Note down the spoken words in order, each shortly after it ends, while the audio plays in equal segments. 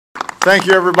Thank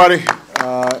you, everybody.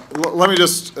 Let me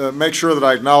just make sure that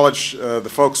I acknowledge the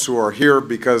folks who are here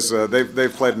because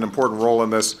they've played an important role in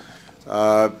this.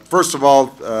 First of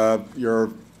all,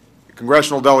 your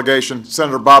congressional delegation,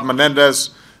 Senator Bob Menendez,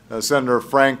 Senator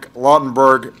Frank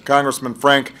Lautenberg, Congressman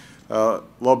Frank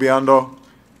Lobiondo,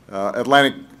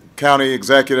 Atlantic County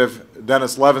Executive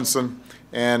Dennis Levinson,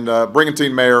 and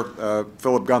Brigantine Mayor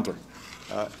Philip Gunther.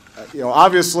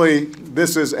 Obviously,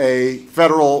 this is a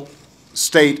federal,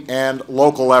 state, and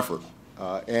local effort.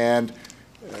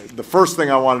 The first thing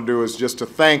I want to do is just to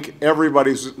thank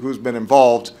everybody who's been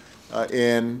involved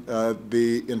in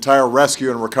the entire rescue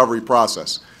and recovery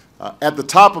process. At the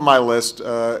top of my list,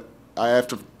 I have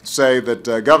to say that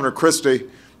Governor Christie,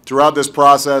 throughout this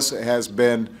process, has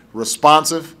been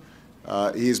responsive.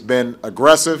 He's been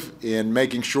aggressive in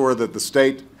making sure that the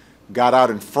state got out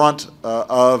in front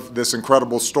of this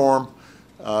incredible storm.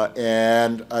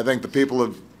 And I think the people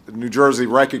of New Jersey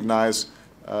recognize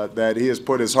that he has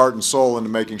put his heart and soul into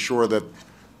making sure that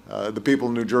the people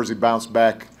of New Jersey bounce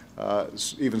back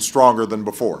even stronger than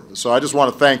before. So I just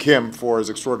want to thank him for his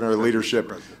extraordinary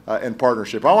leadership and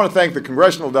partnership. I want to thank the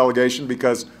congressional delegation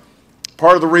because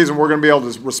part of the reason we're going to be able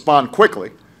to respond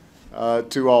quickly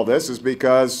to all this is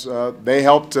because they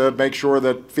helped to make sure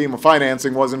that FEMA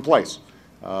financing was in place.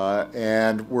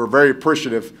 And we're very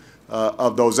appreciative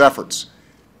of those efforts.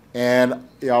 And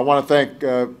I want to thank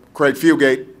Craig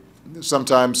Fugate.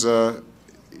 Sometimes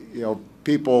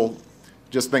people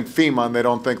just think FEMA and they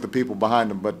don't think the people behind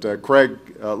them. But Craig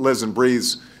lives and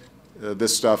breathes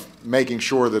this stuff, making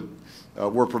sure that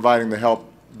we're providing the help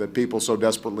that people so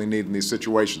desperately need in these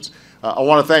situations. I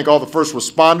want to thank all the first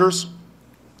responders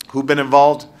who've been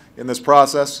involved in this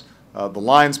process, the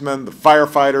linesmen, the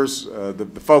firefighters,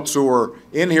 the folks who were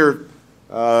in here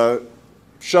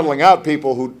shuttling out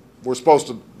people who were supposed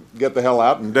to get the hell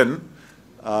out and didn't.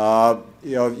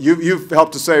 You've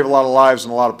helped to save a lot of lives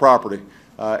and a lot of property.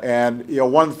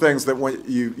 One of the things that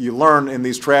you learn in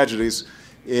these tragedies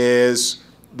is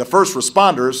the first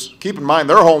responders, keep in mind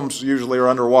their homes usually are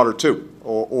underwater too,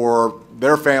 or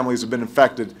their families have been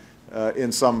infected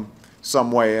in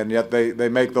some way, and yet they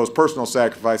make those personal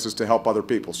sacrifices to help other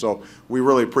people. So we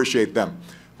really appreciate them.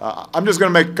 I'm just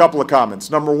going to make a couple of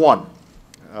comments. Number one,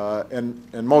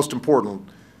 and most important,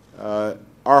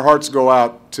 our hearts go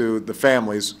out to the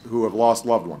families who have lost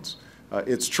loved ones.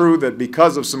 It's true that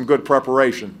because of some good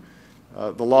preparation,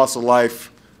 the loss of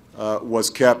life was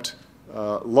kept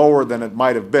lower than it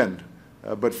might have been.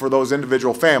 But for those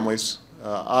individual families,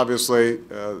 obviously,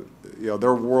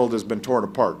 their world has been torn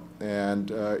apart.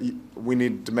 And we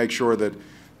need to make sure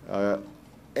that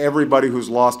everybody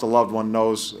who's lost a loved one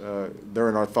knows they're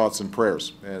in our thoughts and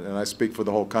prayers. And I speak for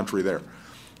the whole country there.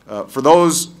 For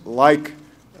those like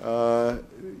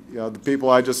the people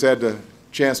I just had the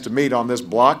chance to meet on this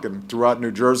block and throughout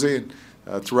New Jersey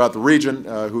and throughout the region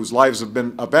whose lives have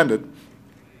been upended,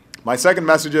 my second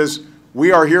message is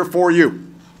we are here for you.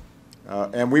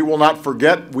 And we will not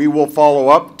forget. We will follow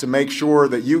up to make sure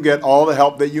that you get all the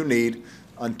help that you need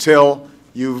until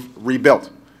you've rebuilt.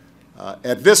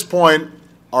 At this point,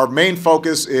 our main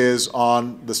focus is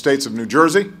on the states of New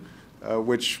Jersey,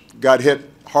 which got hit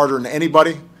harder than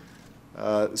anybody.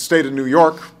 The state of New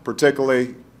York,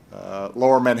 particularly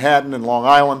Lower Manhattan and Long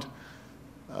Island.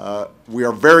 We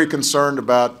are very concerned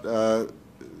about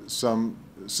some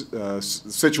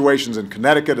situations in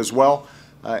Connecticut as well.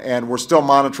 And we're still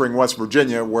monitoring West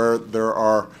Virginia, where there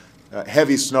are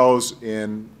heavy snows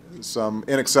in some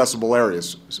inaccessible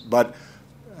areas. But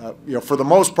for the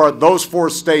most part, those four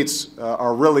states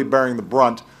are really bearing the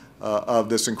brunt of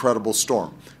this incredible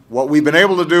storm. What we've been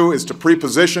able to do is to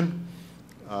pre-position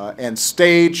and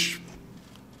stage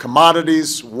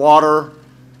commodities, water,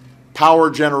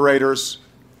 power generators,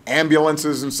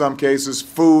 ambulances in some cases,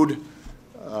 food,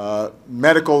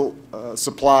 medical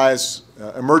supplies,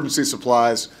 emergency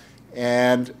supplies,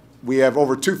 and we have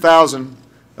over 2,000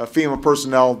 FEMA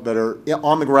personnel that are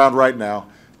on the ground right now.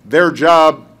 Their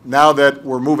job, now that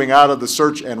we're moving out of the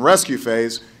search and rescue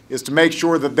phase, is to make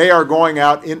sure that they are going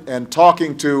out and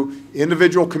talking to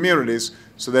individual communities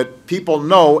so that people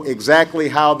know exactly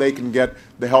how they can get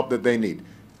the help that they need.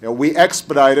 We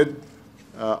expedited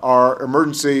our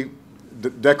emergency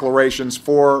declarations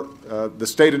for the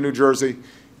state of New Jersey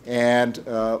and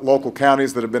local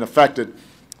counties that have been affected.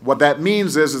 What that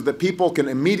means is that people can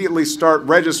immediately start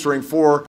registering for